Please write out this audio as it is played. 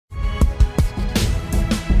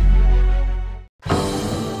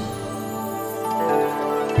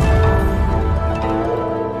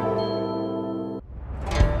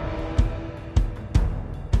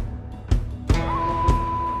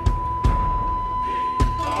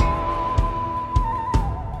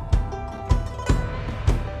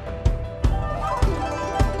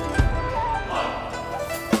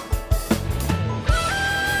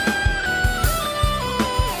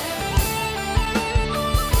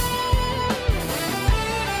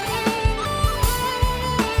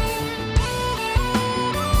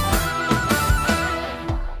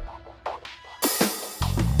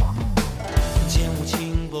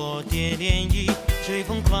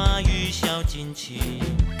心情。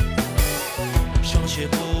上学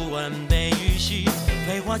不完背语系，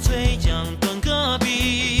废话最讲断戈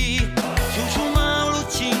壁。九出马路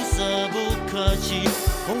青涩不可及，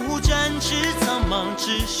鸿鹄展翅苍茫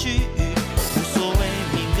秩序。无所谓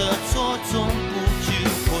命格错综布局，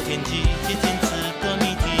破天际渐渐刺个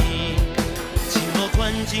谜题。情若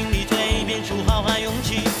困境里蜕变出浩瀚勇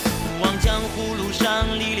气，不忘江湖路上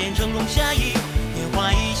历练峥嵘侠义。年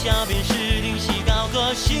华一笑便是灵犀，高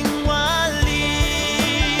歌行万里。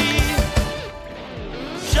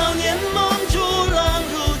少年梦逐浪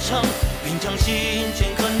入城，并将心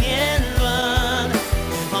镌刻年轮。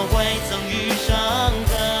远方未曾遇伤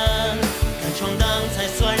痕，敢闯荡才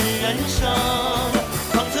算人生。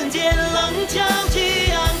方寸间棱角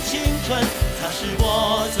激昂青春，擦拭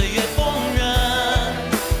过岁月风刃。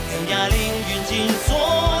天涯凌云尽，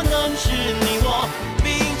所能是你我并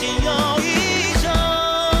肩又一生。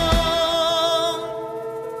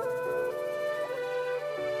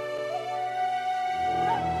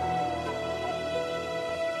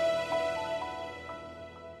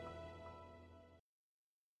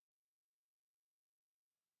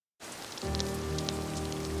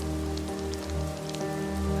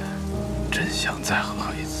真想再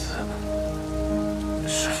喝一次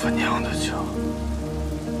师傅酿的酒，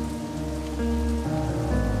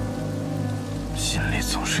心里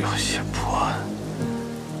总是有些不安。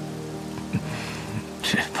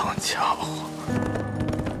这帮家伙，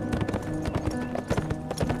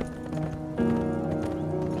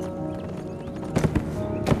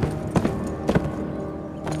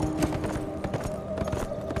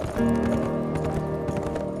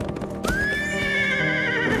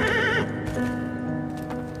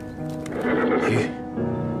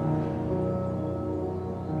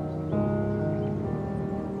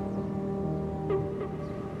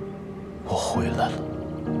我回来了。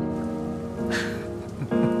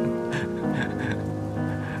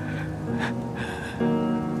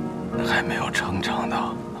还没有成长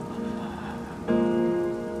到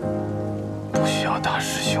不需要大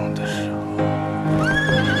师兄的时候。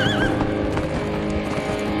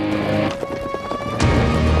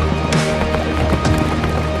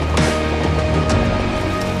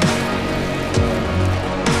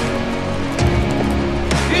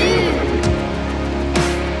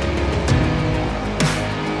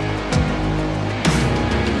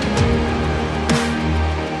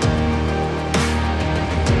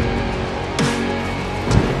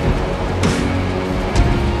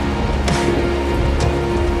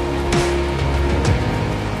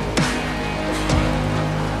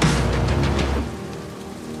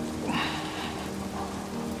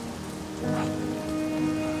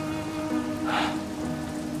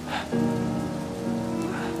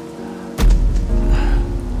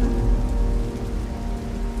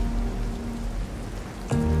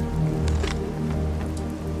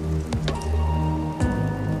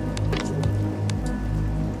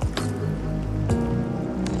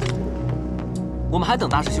我们还等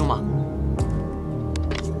大师兄吗？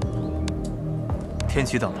天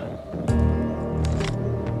启等了。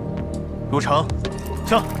入城，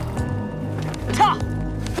跳！跳！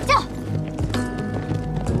跳！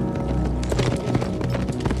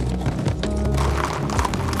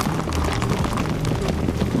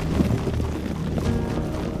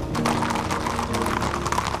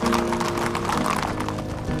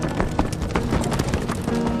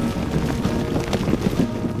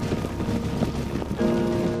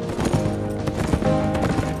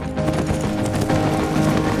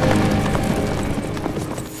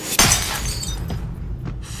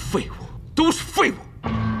废物，都是废物！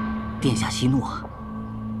殿下息怒啊！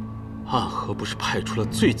暗河不是派出了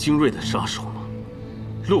最精锐的杀手吗？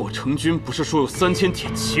洛城军不是说有3000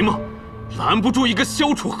铁骑吗？拦不住一个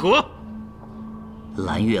萧楚河。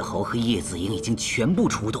蓝月侯和叶子营已经全部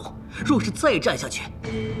出动，若是再战下去，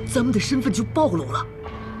咱们的身份就暴露了。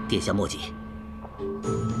殿下莫急，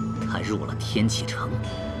他入了天启城，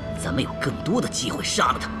咱们有更多的机会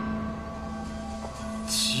杀了他。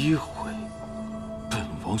机会？本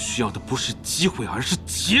王需要的不是机会，而是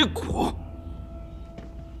结果。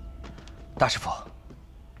大师傅，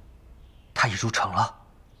他已入城了。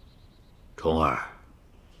虫儿，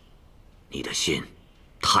你的心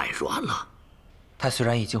太软了。他虽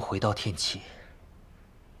然已经回到天启，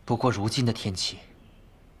不过如今的天启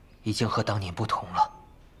已经和当年不同了。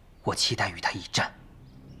我期待与他一战，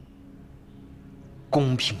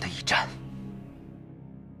公平的一战。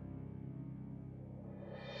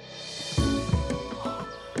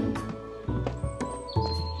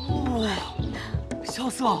哇，萧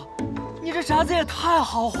瑟，你这宅子也太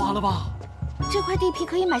豪华了吧！这块地皮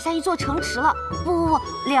可以买下一座城池了，不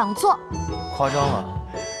，2座。夸张了，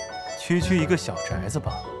区一个小宅子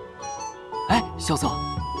吧。哎，萧瑟，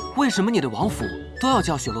为什么你的王府都要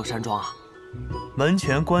叫雪落山庄啊？门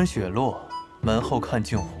前观雪落，门后看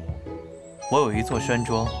镜湖。我有一座山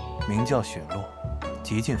庄，名叫雪落，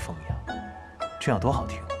极尽风雅，这样多好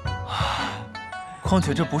听。况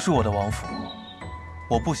且这不是我的王府，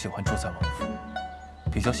我不喜欢住在王府，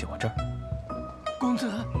比较喜欢这儿。公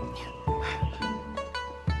子，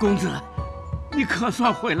公子，你可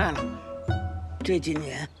算回来了。这几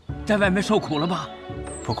年在外面受苦了吧？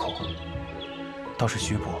不苦，倒是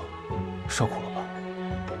徐伯受苦了吧？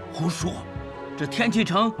胡说，这天启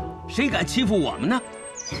城谁敢欺负我们呢？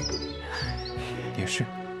也是，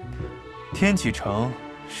天启城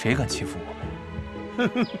谁敢欺负我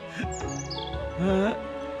们？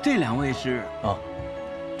这两位是？啊，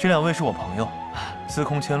这两位是我朋友，司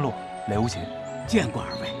空千落、雷无邪。见过二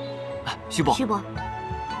位。徐伯，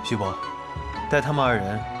徐伯，带他们二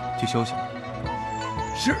人去休息吧。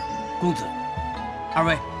是，公子。二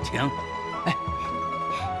位请。哎，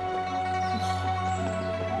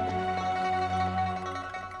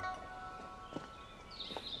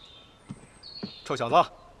臭小子！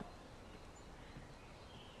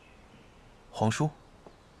皇叔，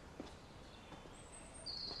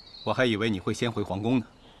我还以为你会先回皇宫呢。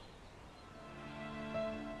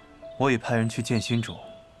我已派人去见新主，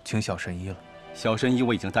请小神医了。小神医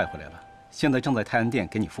我已经带回来了，现在正在泰安殿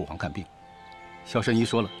给你父皇看病。小神医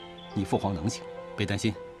说了，你父皇能行，别担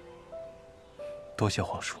心。多谢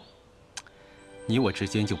皇叔。你我之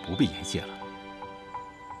间就不必言谢了。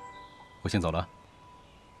我先走了。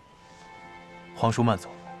皇叔慢走。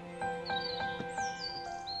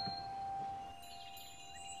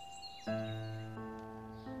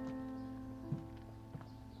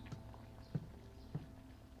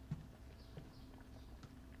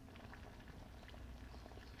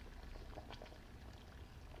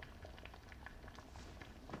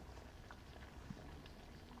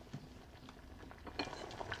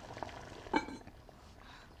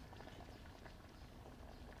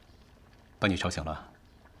把你吵醒了。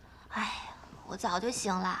哎，我早就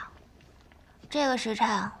醒了。这个时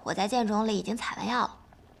辰我在剑冢里已经采完药了。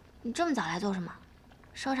你这么早来做什么？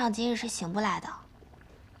圣上今日是醒不来的。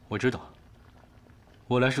我知道。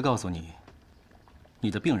我来是告诉你，你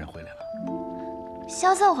的病人回来了。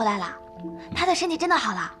萧瑟回来了，他的身体真的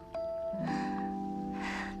好了。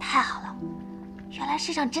太好了，原来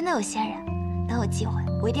世上真的有仙人。等有机会，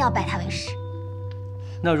我一定要拜他为师。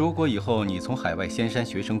那如果以后你从海外仙山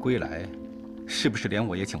学成归来，是不是连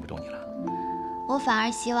我也请不动你了？我反而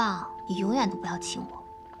希望你永远都不要请我。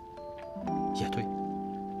也对。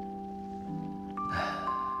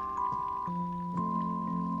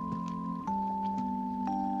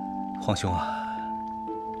皇兄啊，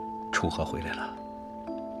楚河回来了，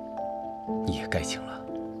你也该请了。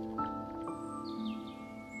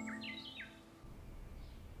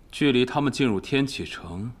距离他们进入天启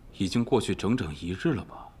城已经过去整整1日了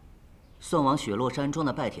吧？送往雪落山庄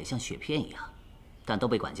的拜帖像雪片一样，但都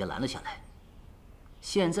被管家拦了下来。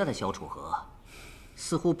现在的萧楚河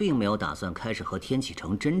似乎并没有打算开始和天启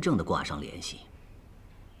城真正的挂上联系。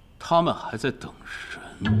他们还在等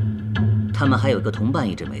人。他们还有一个同伴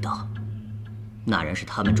一直没到，那人是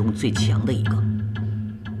他们中最强的一个。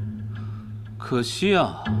可惜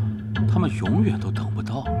啊，他们永远都等不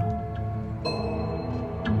到了。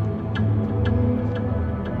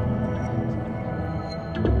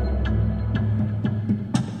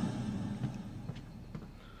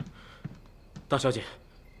大小姐，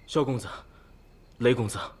萧公子，雷公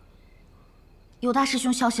子，有大师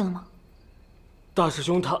兄消息了吗？大师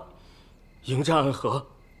兄他迎战暗河，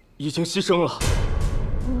已经牺牲了。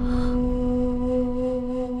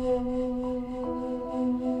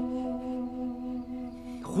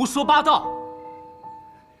胡说八道！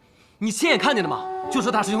你亲眼看见的吗？就说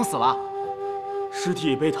大师兄死了，尸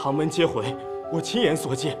体已被唐门接回，我亲眼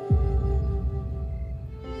所见。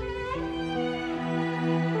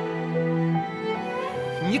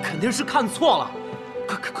你肯定是看错了，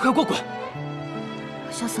快给我滚！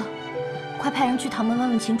萧瑟，快派人去唐门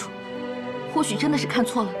问问清楚，或许真的是看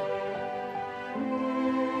错了。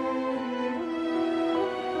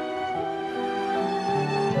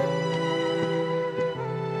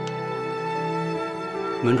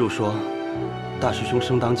门主说，大师兄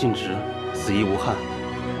生当尽职，死亦无憾，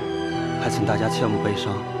还请大家切莫悲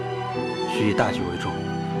伤，需以大局为重。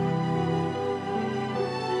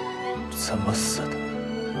怎么死的？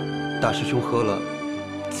大师兄喝了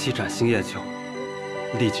7盏星夜酒，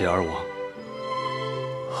力竭而亡。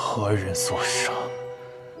何人所杀？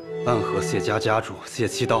暗河谢家家主谢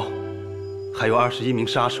七刀，还有21名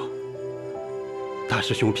杀手。大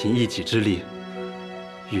师兄凭一己之力，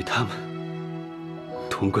与他们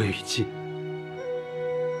重归于尽。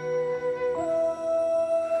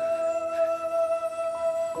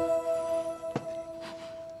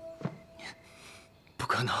不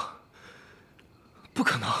可能，不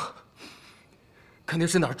可能！肯定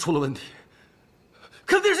是哪儿出了问题，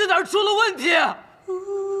肯定是哪儿出了问题！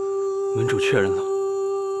门主确认了，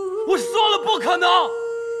我说了不可能！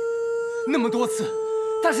那么多次，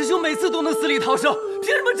大师兄每次都能死里逃生，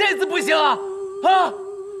凭什么这次不行啊？啊！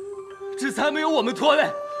这才没有我们拖累，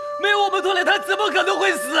没有我们拖累，他怎么可能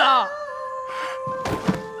会死啊？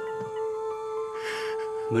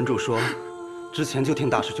门主说，之前就听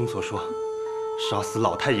大师兄所说，杀死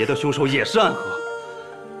老太爷的凶手也是暗河。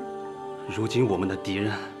如今我们的敌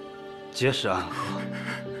人皆是暗河，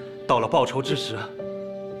到了报仇之时，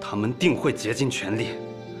他们定会竭尽全力。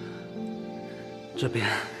这边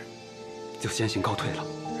就先行告退了。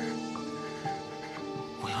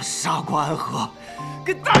我要杀过暗河，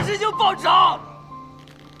跟大师兄报仇！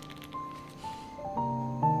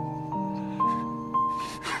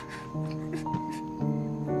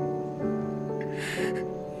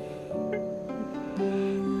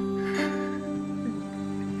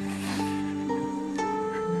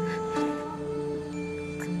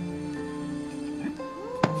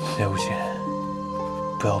刘姐，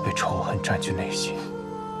不要被仇恨占据内心。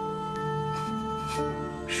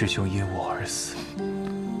师兄因我而死，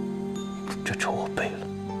这仇我背了。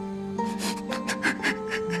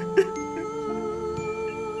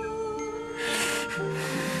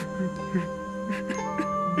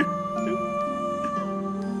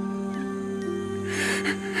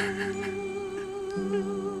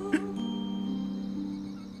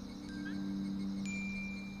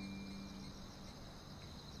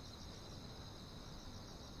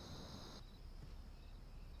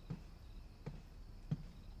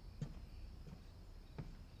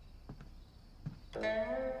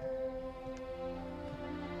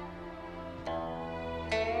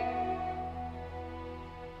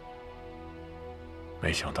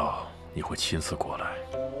没想到你会亲自过来。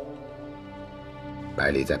百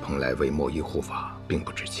里在蓬莱为墨衣护法，并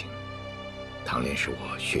不知情。唐莲是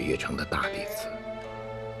我雪月城的大弟子，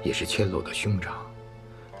也是千楼的兄长，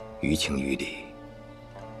于情于理，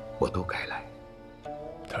我都该来。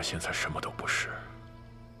他现在什么都不是，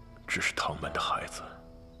只是唐门的孩子。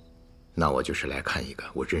那我就是来看一个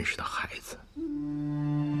我认识的孩子。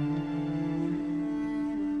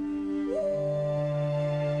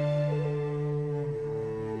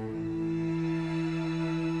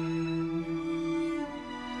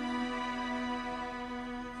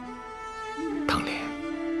唐莲，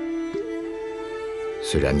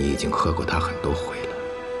虽然你已经喝过他很多回了，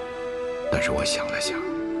但是我想了想，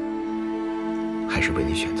还是为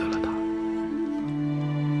你选择了他。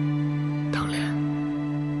唐莲，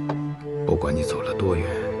不管你走了多远，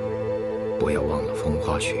不要忘了风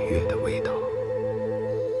花雪月的味道。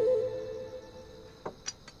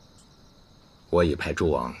我已派诸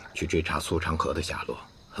王去追查苏长河的下落，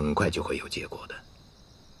很快就会有结果的。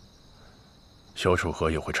萧楚河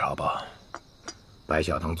也会查吧？白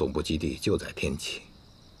小堂总部基地就在天启，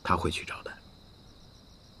他会去找的。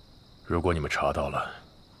如果你们查到了，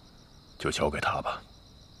就交给他吧。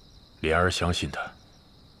莲儿相信他，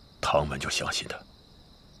唐门就相信他。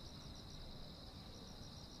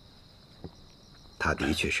他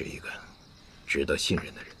的确是一个值得信任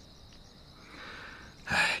的人。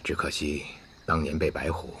哎，只可惜当年被白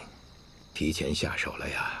虎提前下手了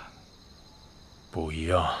呀。不一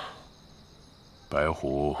样，白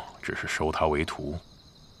虎只是收他为徒，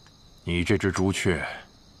你这只朱雀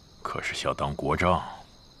可是想当国丈。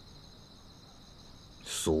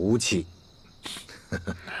俗气。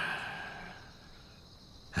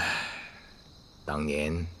哎，当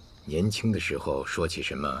年年轻的时候说起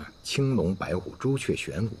什么青龙白虎朱雀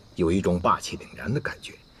玄武，有一种霸气凛然的感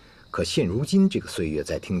觉。可现如今这个岁月，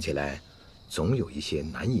再听起来，总有一些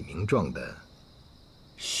难以名状的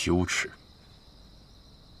羞耻。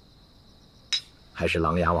还是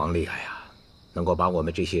琅琊王厉害呀，能够把我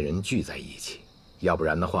们这些人聚在一起。要不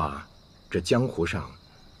然的话，这江湖上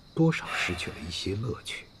多少失去了一些乐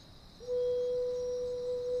趣。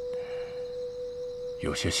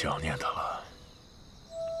有些想念他了。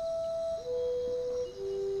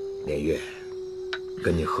连月，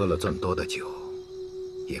跟你喝了这么多的酒，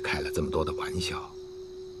也开了这么多的玩笑，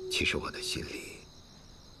其实我的心里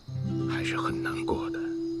还是很难过的。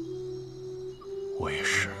我也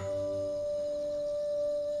是。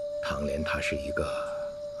唐莲他是一个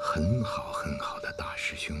很好很好的大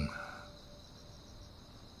师兄啊。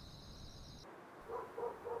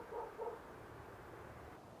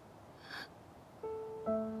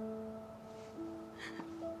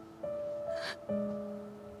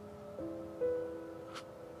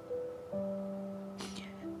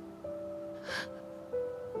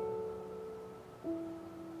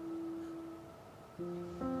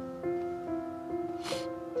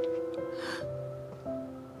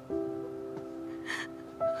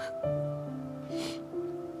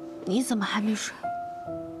你怎么还没睡？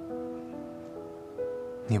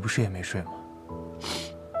你不是也没睡吗？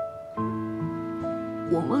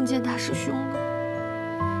我梦见大师兄了。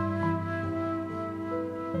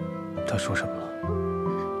他说什么了？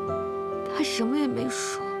他什么也没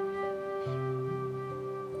说，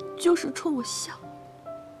就是冲我笑。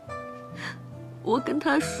我跟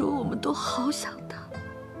他说，我们都好想他，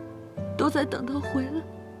都在等他回来。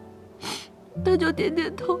他就点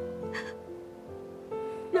点头，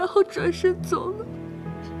然后转身走了。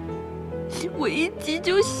我一急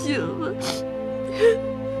就醒了。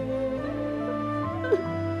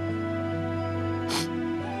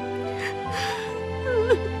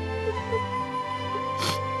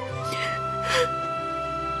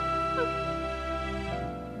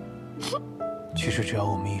其实只要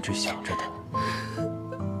我们一直想着他，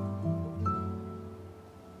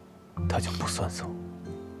他就不算走，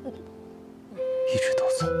一直都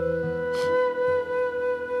在。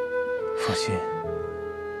放心，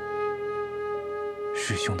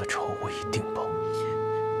师兄的仇我一定报。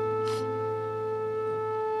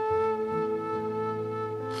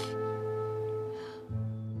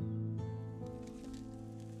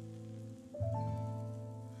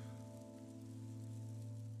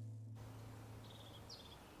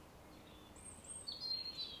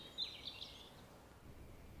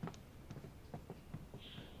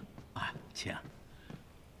请，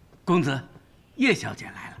公子，叶小姐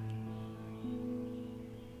来了。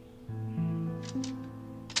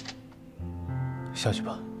下去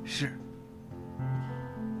吧。是。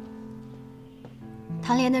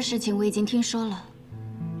唐莲的事情我已经听说了，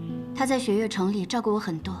他在雪月城里照顾我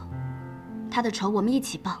很多，他的仇我们一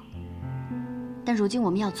起报。但如今我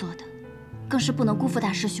们要做的，更是不能辜负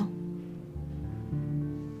大师兄。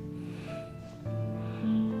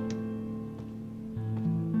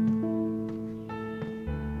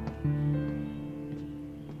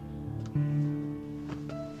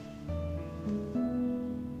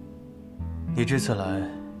你这次来，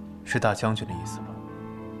是大将军的意思吧？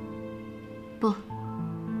不，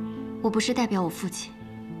我不是代表我父亲，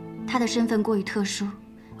他的身份过于特殊，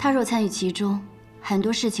他若参与其中，很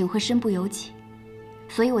多事情会身不由己，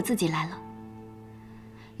所以我自己来了。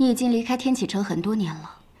你已经离开天启城很多年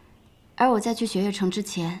了，而我在去雪月城之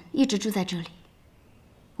前一直住在这里。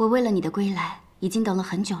我为了你的归来，已经等了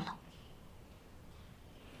很久了。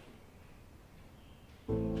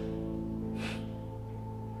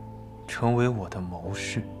成为我的谋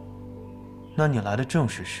士，那你来的正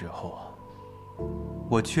是时候啊！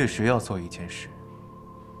我确实要做一件事，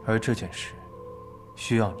而这件事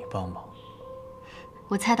需要你帮忙。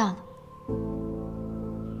我猜到了。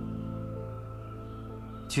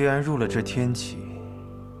既然入了这天启，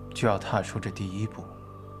就要踏出这第一步。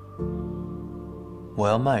我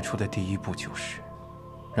要迈出的第一步就是，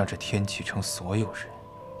让这天启城所有人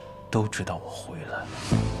都知道我回来了。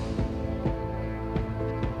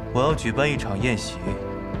我要举办一场宴席，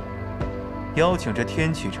邀请这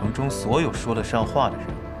天启城中所有说得上话的人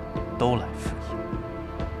都来赴宴。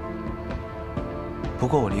不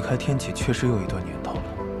过我离开天启确实有一段年头了，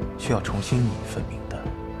需要重新拟一份名单。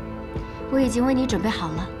我已经为你准备好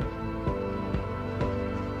了。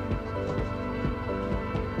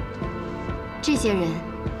这些人，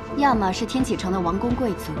要么是天启城的王公贵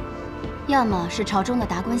族，要么是朝中的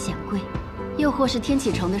达官显贵，又或是天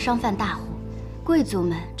启城的商贩大户。贵族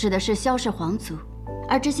们指的是萧氏皇族，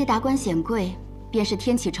而这些达官显贵便是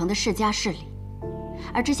天启城的世家势力，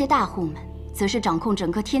而这些大户们则是掌控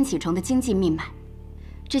整个天启城的经济命脉。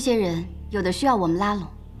这些人有的需要我们拉拢，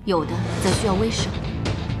有的则需要威慑。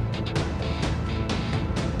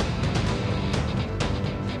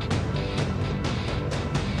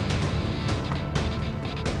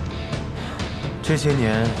这些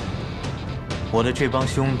年，我的这帮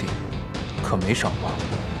兄弟可没少忙。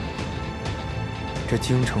这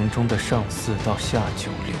京城中的上四到下九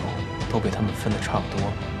流都被他们分得差不多。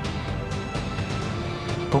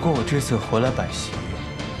不过我这次回来摆席，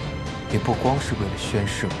也不光是为了宣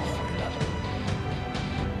誓我回来了。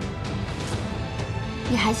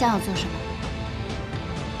你还想要做什么？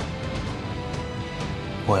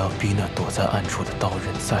我要逼那躲在暗处的刀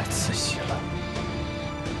刃再次袭来。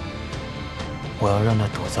我要让那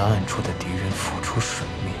躲在暗处的敌人浮出水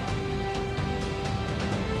面，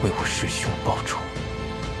为我师兄报仇，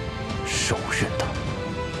手刃他。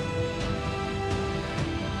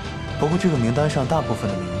不过这个名单上大部分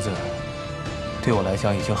的名字，对我来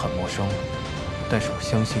讲已经很陌生了，但是我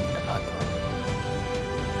相信你的判断。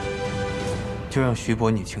就让徐伯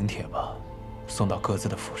你请帖吧，送到各自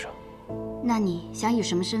的府上。那你想以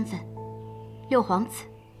什么身份？六皇子，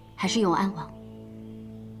还是永安王？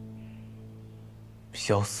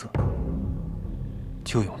萧瑟，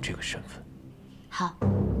就用这个身份。好，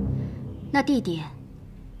那地点，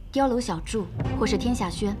碉楼小筑或是天下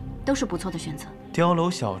轩都是不错的选择。碉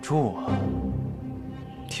楼小筑啊，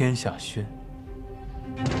天下轩，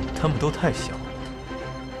他们都太小了，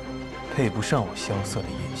配不上我萧瑟的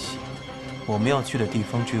宴席。我们要去的地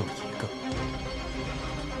方只有一个，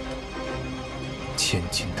千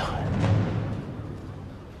金台。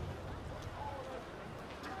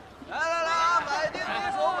来来来，买定离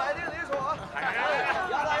手，买定离手啊！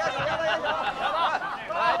压大压小，压大压小，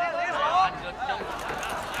买定离手。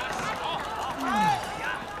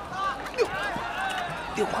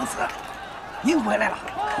六皇子，您回来了。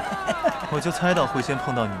我就猜到会先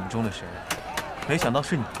碰到你们中的谁，没想到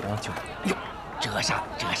是你啊，舅。哟，折煞了，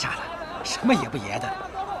折煞了。什么也不爷的，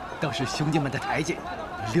都是兄弟们的台阶，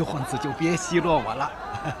六皇子就别奚落我了。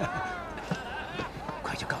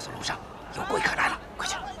快去告诉楼上，有贵客来了，快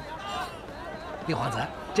去！六皇子，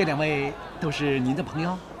这两位都是您的朋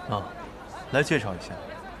友啊，来介绍一下，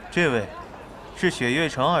这位是雪月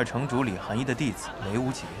城2城主李寒衣的弟子雷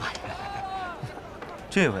无节，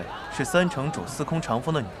这位是3城主司空长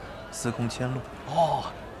风的女儿司空千路。哦，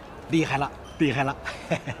厉害了，厉害了！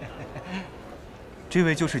这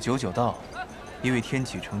位就是九九道，因为天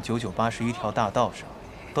启城981条大道上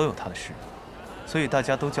都有他的事，所以大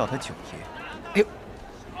家都叫他九爷。哎呦，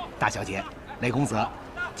大小姐，雷公子，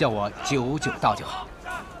叫我九九道就好。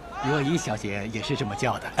若依小姐也是这么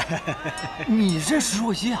叫的。你认识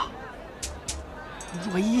若依啊？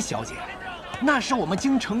若依小姐，那是我们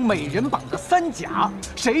京城美人榜的3甲，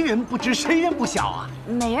谁人不知，谁人不晓啊？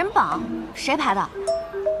美人榜谁排的？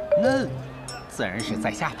那自然是在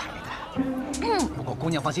下排的。不过姑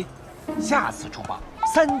娘放心，下次出榜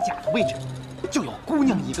3甲的位置就有姑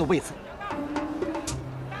娘一个位子。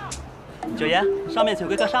九爷，上面请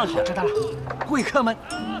贵客上去。知道了，贵客们，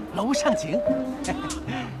楼上请。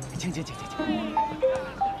请请请请请。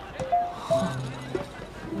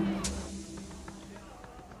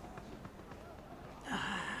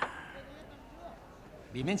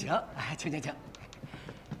里面请，请请请。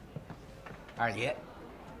二爷，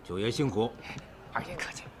九爷辛苦。二爷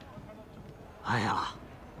客气。哎呀，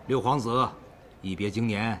六皇子，一别经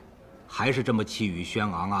年，还是这么气宇轩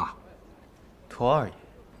昂啊！驼二爷，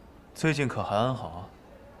最近可还安好啊？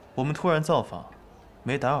我们突然造访，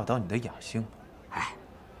没打扰到你的雅兴吗？哎，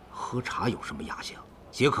喝茶有什么雅兴？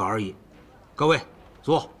解渴而已。各位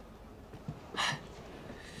坐。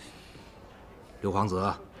六皇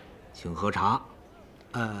子，请喝茶。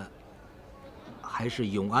还是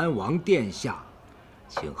永安王殿下，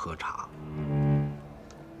请喝茶。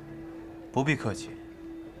不必客气，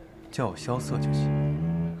叫我萧瑟就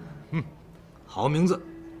行。好名字，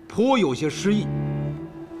颇有些诗意。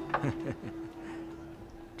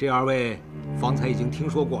这2位方才已经听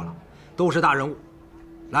说过了，都是大人物。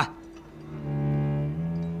来，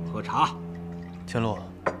喝茶。千洛，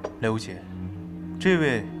雷无节，这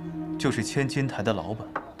位就是千金台的老板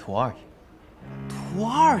涂二爷。涂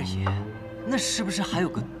二爷，那是不是还有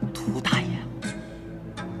个涂大爷？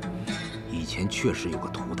以前确实有个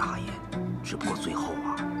涂大爷，只不过最后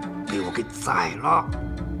啊，被我给宰了。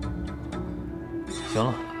行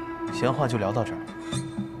了，闲话就聊到这儿。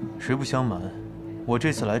实不相瞒，我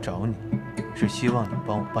这次来找你，是希望你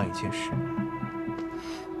帮我办一件事。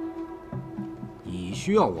你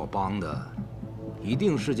需要我帮的，一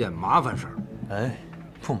定是件麻烦事儿。哎，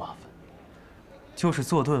不麻烦，就是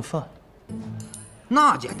做顿饭。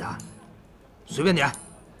那简单，随便点。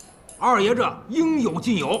二爷这应有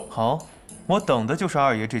尽有。好，我等的就是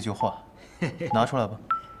二爷这句话，拿出来吧。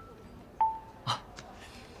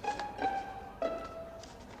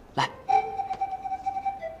来，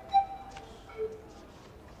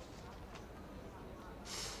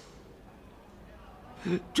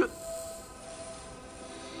这，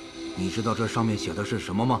你知道这上面写的是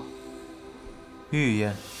什么吗？御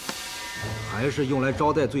宴，还是用来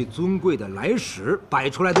招待最尊贵的来使摆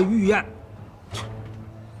出来的御宴。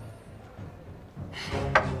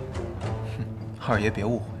二爷别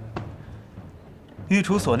误会，御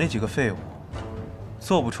厨所那几个废物，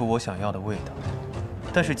做不出我想要的味道。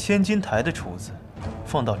但是千金台的厨子，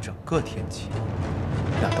放到整个天启，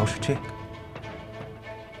那都是这个。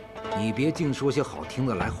你别净说些好听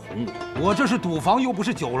的来哄我，我这是赌房又不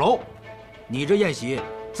是酒楼。你这宴席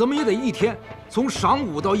怎么也得1天，从晌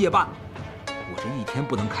午到夜半。我这1天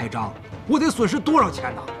不能开张，我得损失多少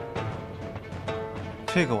钱呢？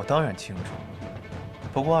这个我当然清楚，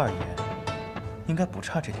不过二爷应该不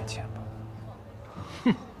差这点钱吧？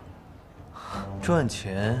哼，赚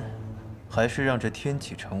钱还是让这天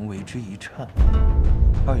启城为之一颤。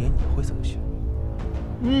二爷你会怎么想？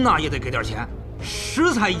那也得给点钱，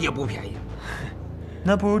食材也不便宜。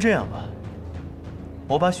那不如这样吧，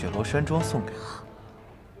我把雪落山庄送给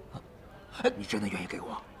你。你真的愿意给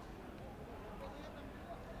我？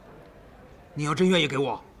你要真愿意给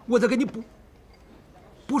我，我再给你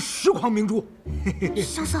补10筐明珠。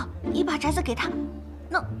小色，你把宅子给他，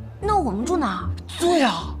那我们住哪儿？对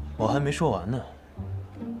呀，我还没说完呢。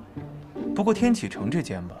不过天启城这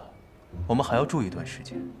间吧，我们还要住一段时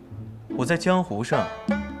间。我在江湖上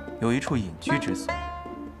有一处隐居之所，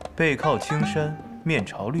背靠青山，面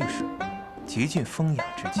朝绿水，极尽风雅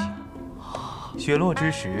之气。雪落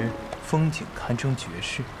之时，风景堪称绝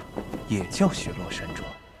世，也叫雪落山庄。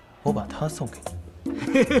我把它送给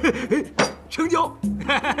你，成交。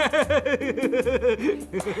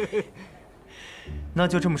那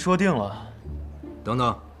就这么说定了。等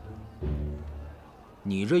等，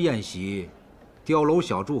你这宴席，碉楼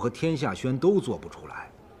小筑和天下轩都做不出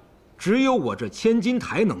来，只有我这千金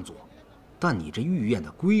台能做。但你这御宴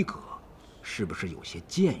的规格，是不是有些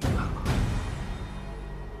僭越了？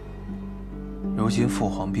如今父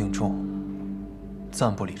皇病重，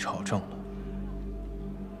暂不理朝政了。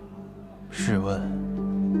试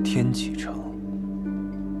问，天启城，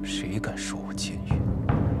谁敢说我僭越？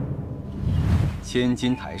千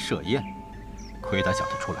金台设宴，亏他想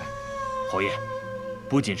得出来。侯爷，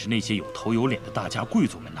不仅是那些有头有脸的大家贵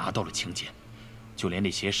族们拿到了请柬，就连那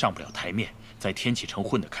些上不了台面，在天启城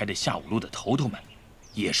混得开的下五路的头头们，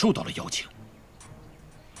也受到了邀请。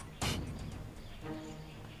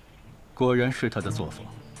果然是他的作风。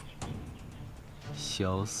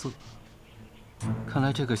萧瑟，看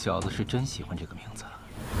来这个小子是真喜欢这个名字。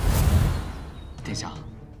殿下，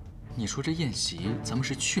你说这宴席咱们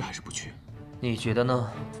是去还是不去？你觉得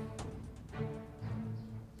呢？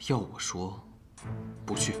要我说，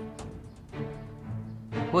不去。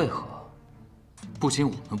为何？不仅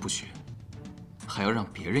我们不去，还要让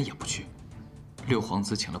别人也不去。六皇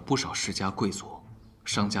子请了不少世家贵族、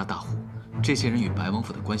商家大户，这些人与白王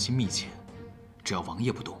府的关系密切，只要王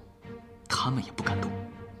爷不动，他们也不敢动。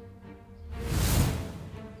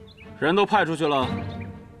人都派出去了，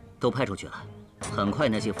都派出去了，很快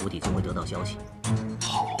那些府邸就会得到消息。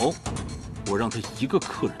好，我让他一个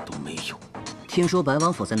客人都没有。听说白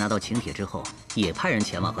王府在拿到请帖之后，也派人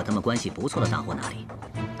前往和他们关系不错的大户那里，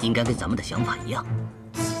应该跟咱们的想法一样，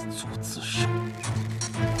自作自受。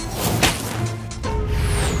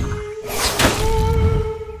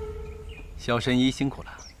小神医辛苦了。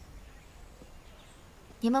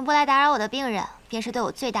你们不来打扰我的病人，便是对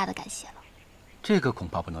我最大的感谢了。这个恐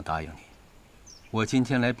怕不能答应你。我今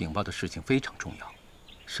天来禀报的事情非常重要，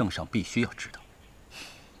圣上必须要知道。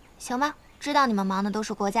行吧，知道你们忙的都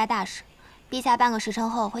是国家大事，陛下半个时辰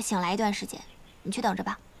后会醒来一段时间，你去等着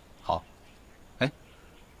吧。好。哎，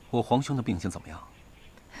我皇兄的病情怎么样？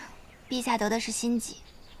陛下得的是心疾，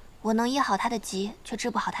我能医好他的疾，却治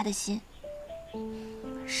不好他的心。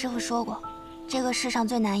师父说过，这个世上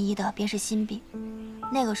最难医的便是心病，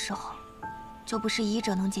那个时候，就不是医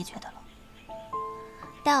者能解决的了。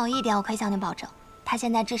但有一点我可以向你保证，他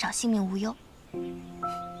现在至少性命无忧。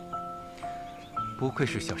不愧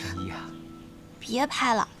是小神医啊！别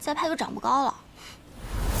拍了，再拍就长不高了。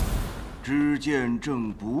知见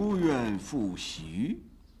正不愿复习，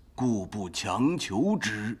故不强求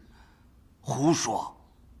之。胡说！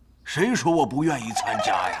谁说我不愿意参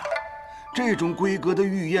加呀？这种规格的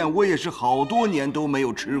御宴，我也是好多年都没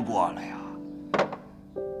有吃过了呀。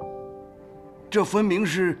这分明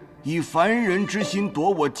是以凡人之心夺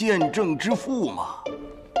我见证之福嘛！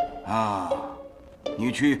啊，你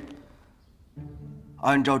去，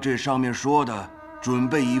按照这上面说的，准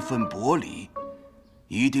备一份薄礼，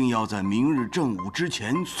一定要在明日正午之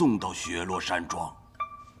前送到雪落山庄。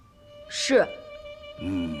是。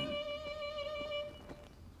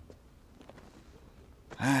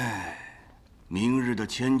哎，明日的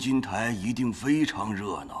千金台一定非常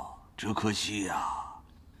热闹，只可惜呀，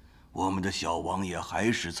我们的小王爷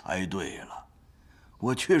还是猜对了，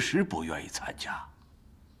我确实不愿意参加。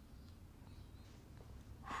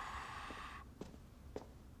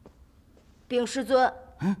禀师尊，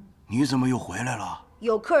你怎么又回来了？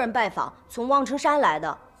有客人拜访，从望城山来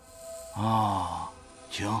的。啊，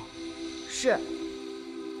请。是。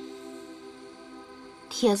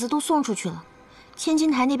帖子都送出去了。千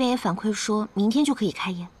金台那边也反馈说，明天就可以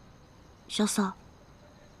开宴。小瑟，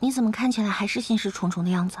你怎么看起来还是心事重重的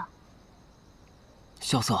样子？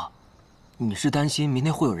萧瑟，你是担心明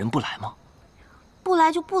天会有人不来吗？不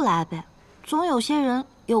来就不来呗，总有些人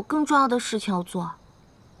有更重要的事情要做。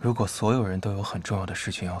如果所有人都有很重要的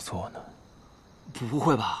事情要做呢？不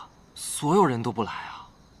会吧，所有人都不来啊？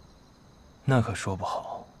那可说不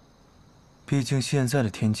好，毕竟现在的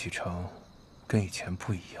天启城跟以前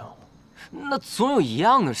不一样了。那总有一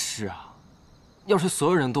样的事啊，要是所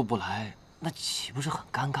有人都不来，那岂不是很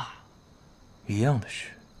尴尬？一样的事，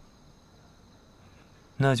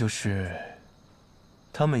那就是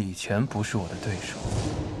他们以前不是我的对手，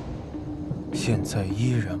现在依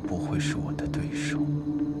然不会是我的对手。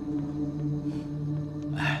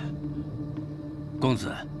哎，公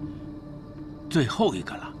子，最后一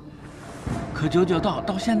个了，可九九道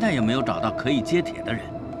到现在也没有找到可以接帖的人。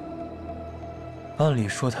按理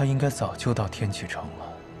说他应该早就到天启城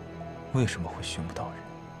了，为什么会寻不到人？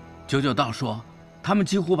九九道说，他们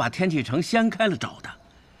几乎把天启城掀开了找的。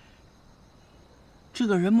这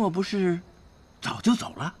个人莫不是早就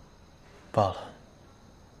走了？罢了，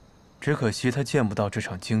只可惜他见不到这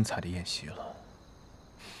场精彩的宴席了。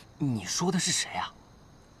你说的是谁啊？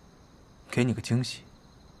给你个惊喜，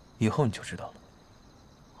以后你就知道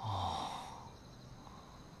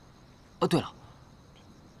了。对了，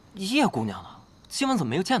叶姑娘呢？今晚怎么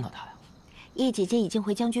没有见到她呀？叶姐姐已经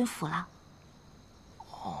回将军府了。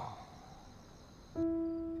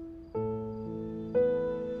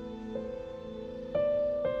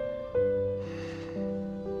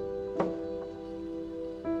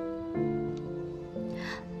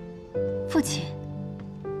父亲，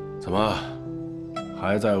怎么，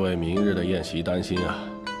还在为明日的宴席担心啊？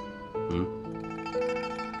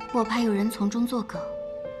我怕有人从中作梗，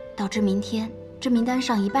导致明天这名单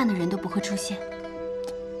上一半的人都不会出现。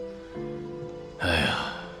哎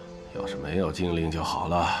呀，要是没有禁令就好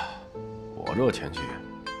了。我若前去，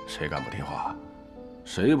谁敢不听话？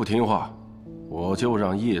谁不听话，我就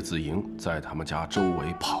让叶自营在他们家周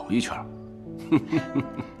围跑一圈。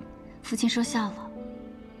父亲说笑了。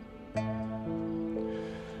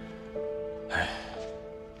哎，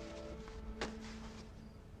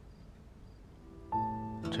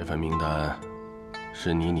这份名单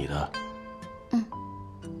是你的？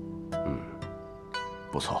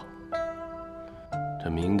不错。这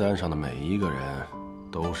名单上的每一个人，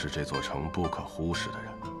都是这座城不可忽视的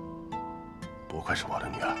人。不愧是我的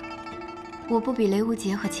女儿。我不比雷无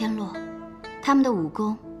杰和千洛，他们的武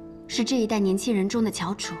功是这一代年轻人中的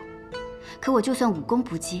翘楚。可我就算武功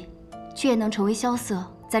不济，却也能成为萧瑟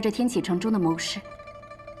在这天启城中的谋士。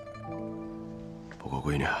不过，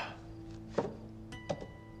闺女，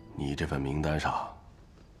你这份名单上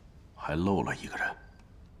还漏了一个人。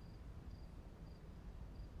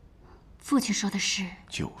父亲说的是，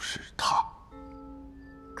就是他。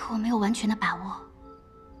可我没有完全的把握。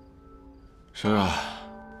是啊，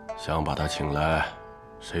想把他请来，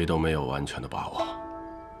谁都没有完全的把握。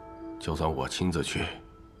就算我亲自去，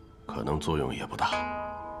可能作用也不大。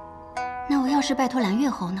那我要是拜托蓝月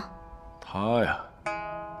侯呢？他呀，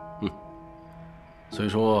虽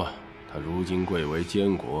说他如今贵为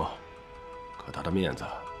监国，可他的面子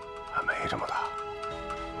还没这么大。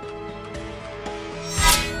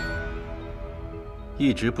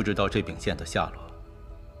一直不知道这柄剑的下落，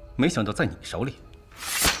没想到在你手里。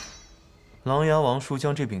琅琊王叔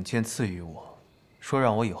将这柄剑赐予我，说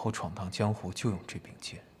让我以后闯荡江湖就用这柄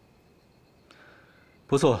剑。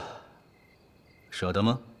不错，舍得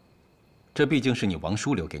吗？这毕竟是你王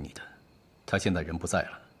叔留给你的，他现在人不在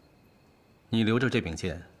了，你留着这柄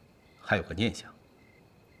剑，还有个念想。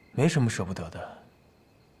没什么舍不得的，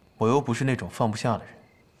我又不是那种放不下的人。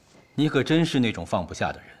你可真是那种放不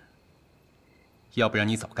下的人，要不然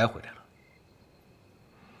你早该回来了。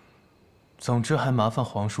总之，还麻烦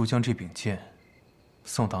皇叔将这柄剑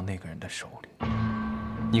送到那个人的手里。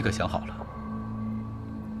你可想好了？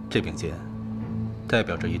这柄剑代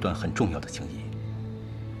表着一段很重要的情谊，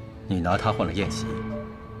你拿它换了宴席，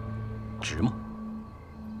值吗？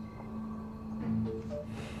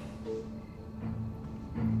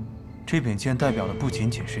这柄剑代表的不仅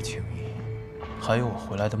仅是情谊，还有我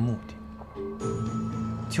回来的目的。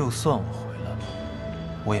就算我回来了，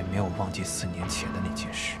我也没有忘记4年前的那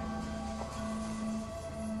件事。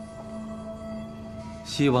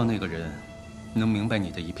希望那个人能明白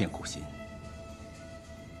你的一片苦心。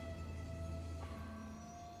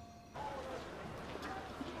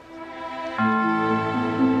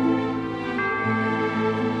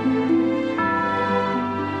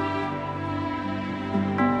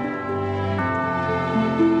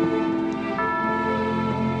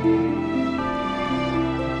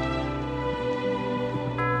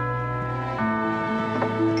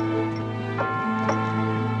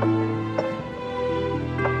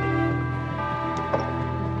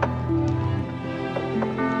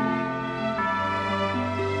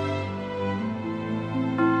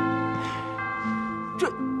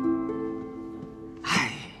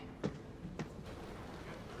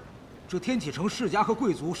这天启城世家和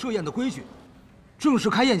贵族设宴的规矩，正式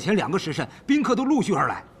开宴前2个时辰，宾客都陆续而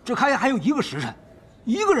来。这开宴还有1个时辰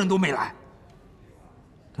，1个人都没来。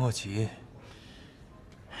莫急，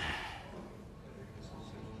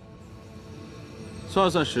算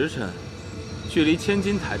算时辰，距离千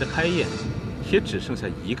金台的开宴也只剩下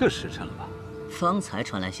1个时辰了吧？方才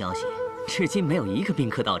传来消息，至今没有1个宾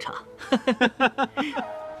客到场。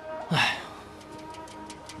哎，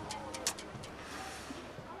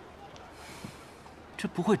这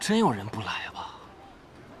不会真有人不来吧？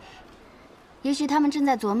也许他们正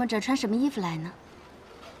在琢磨着穿什么衣服来呢。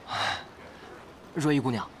若依姑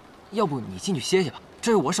娘，要不你进去歇歇吧，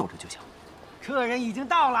这我守着就行。客人已经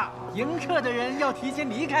到了，迎客的人要提前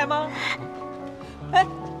离开吗？哎，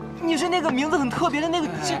你是那个名字很特别的那个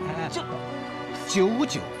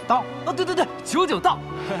99道。哦，对对对，99道。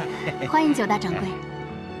欢迎9大掌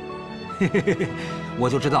柜。我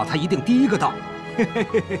就知道他一定第1个到。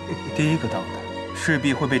第1个到的，势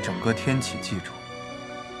必会被整个天启记住，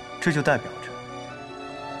这就代表着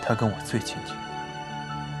他跟我最亲近。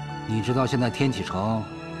你知道现在天启城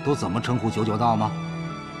都怎么称呼99道吗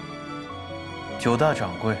？9大掌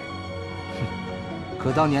柜。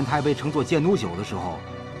可当年他被称作剑弩朽的时候，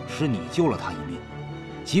是你救了他一命。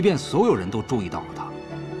即便所有人都注意到了他，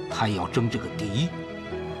他也要争这个第1。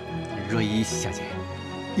若依小姐，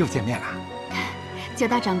又见面了。9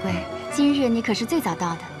大掌柜，今日你可是最早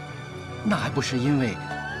到的。那还不是因为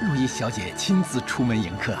若依小姐亲自出门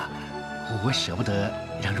迎客，我舍不得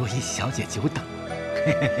让若依小姐久等。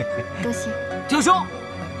多谢。弟兄，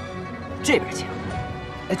这边请。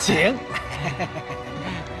请。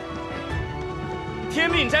天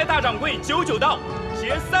命斋大掌柜99道，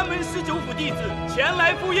携3门19府弟子前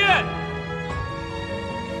来赴宴。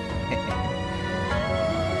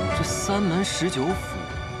这3门19府，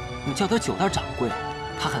你叫他9大掌柜，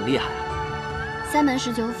他很厉害啊。 3门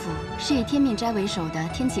19府是以天命斋为首的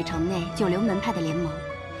天启城内9流门派的联盟。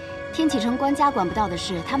天启城官家管不到的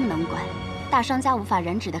事，他们能管；大商家无法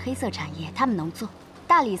染指的黑色产业，他们能做；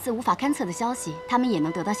大理寺无法勘测的消息，他们也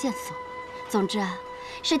能得到线索。总之啊，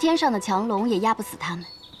是天上的强龙也压不死他们。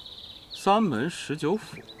3门19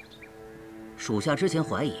府，属下之前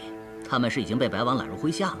怀疑他们是已经被白王揽入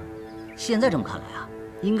麾下了，现在这么看来啊，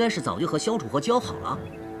应该是早就和萧楚河交好了。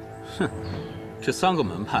哼，这3个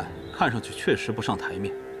门派。 看上去确实不上台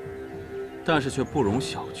面，但是却不容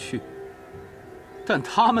小觑。但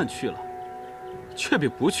他们去了，却比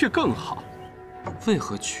不去更好。为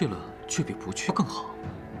何去了却比不去更好？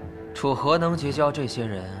楚河能结交这些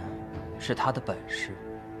人，是他的本事。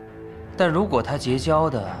但如果他结交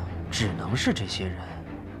的只能是这些人，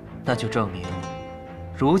那就证明，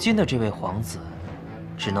如今的这位皇子，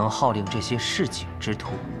只能号令这些市井之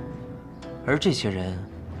徒，而这些人。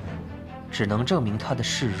 只能证明他的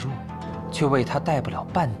示弱，却为他带不了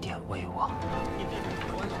半点威望。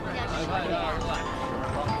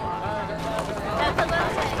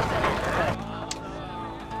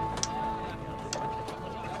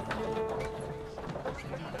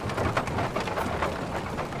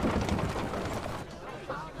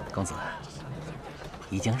公子，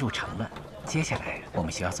已经入城了，接下来我们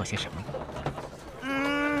需要做些什么？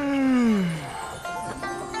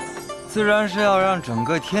 自然是要让整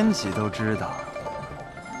个天启都知道，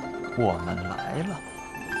我们来了。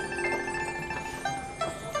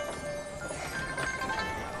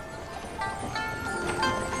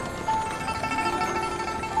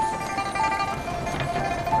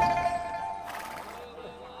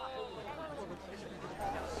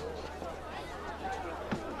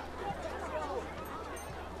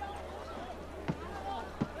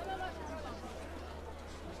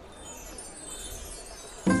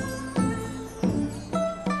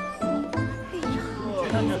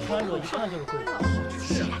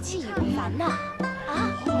是啊，气宇不凡呐！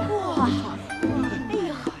啊，哇！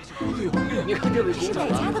哎呦，你看这位是哪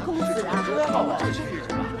家的公子啊？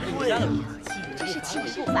对呀，真是气宇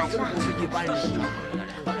不凡呐！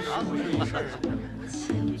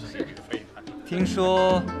听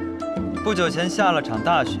说不久前下了场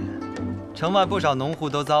大雪，城外不少农户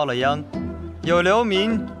都遭了殃，有流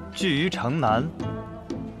民聚于城南。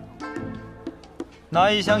拿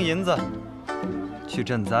1箱银子去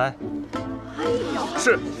赈灾。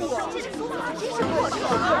 是。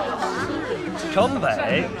城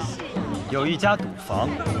北有一家赌坊，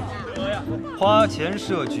花钱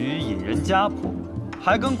设局引人家破，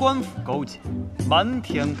还跟官府勾结，瞒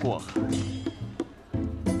天过海。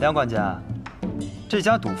梁管家，这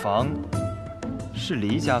家赌坊是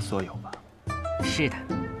黎家所有吧？是的。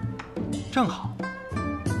正好，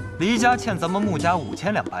黎家欠咱们穆家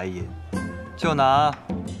5000两白银，就拿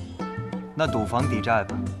那赌坊抵债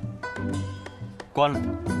吧。 关了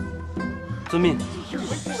它，遵命。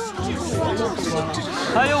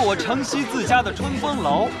还有我城西自家的春风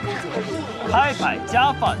楼，开摆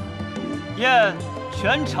家饭，宴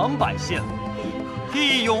全城百姓，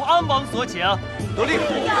替永安王所请。得令。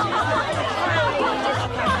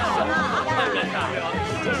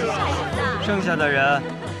剩下的人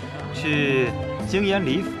去京盐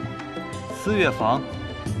里府、思悦坊、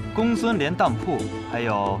公孙连当铺，还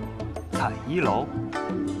有彩衣楼，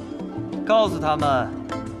告诉他们，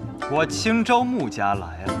我青州穆家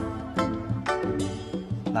来了，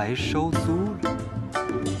来收租了。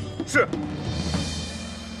是。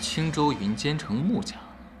青州云间城穆家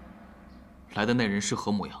来的那人是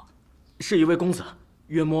何模样？是一位公子，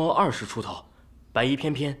约摸20出头，白衣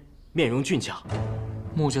翩翩，面容俊俏。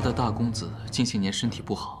穆家的大公子近些年身体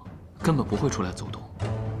不好，根本不会出来走动，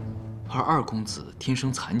而二公子天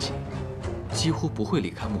生残疾，几乎不会离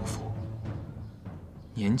开穆府。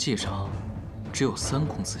年纪上，只有3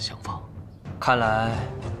公子相仿。看来，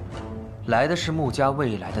来的是穆家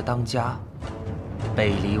未来的当家，北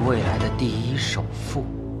离未来的第1首富。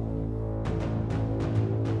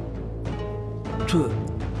这，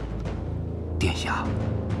殿下，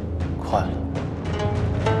快了。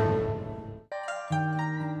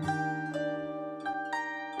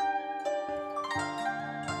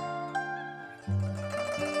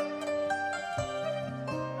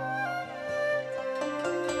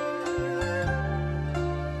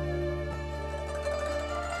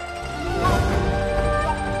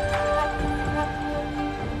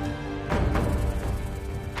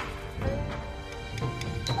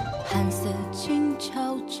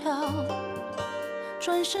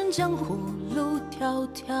转身江湖路迢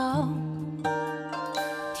迢，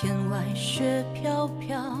天外雪飘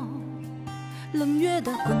飘，冷月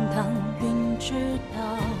的滚烫云知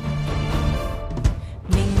道。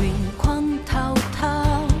命运狂滔滔，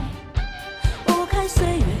拨开岁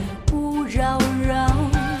月雾绕绕，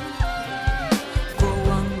过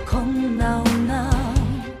往空闹闹，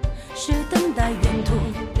是等待远途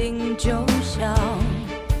零九霄。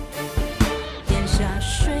檐下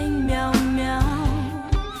水渺渺，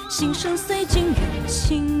心声随境缘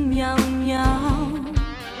轻渺渺，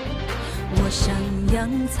我想养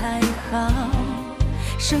才好，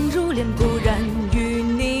生如莲固然与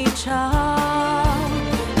你吵。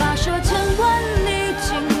跋涉千万里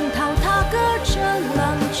惊涛，踏歌着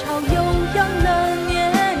浪潮，悠扬了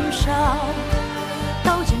年少。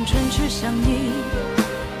刀剑唇齿相依，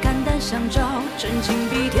肝胆相照，真情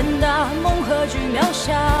比天大，梦何惧渺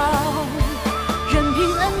小。任凭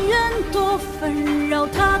恩怨多纷扰，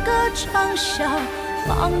踏歌长啸，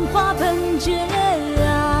芳华奔结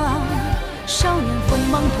啊。少年锋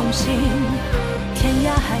芒同行，天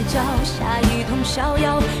涯海角，下一通逍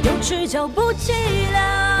遥，有只脚不寂寥。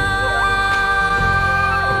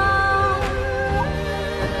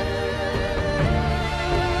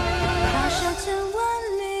踏涉千万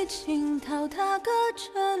里惊涛，踏歌着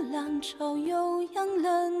浪潮，悠扬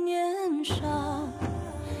了年少。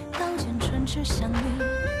刀剑唇齿相依，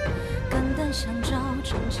肝胆相照，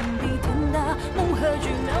真情比天大，梦何惧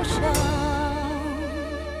渺小。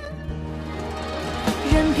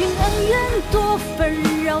任凭恩怨多纷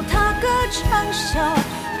扰，踏歌长啸，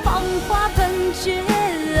芳华奔结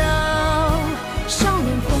绕。少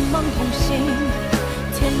年锋芒同行，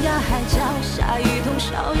天涯海角，下一通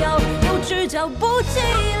逍遥，有只脚不寂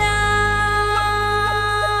寥。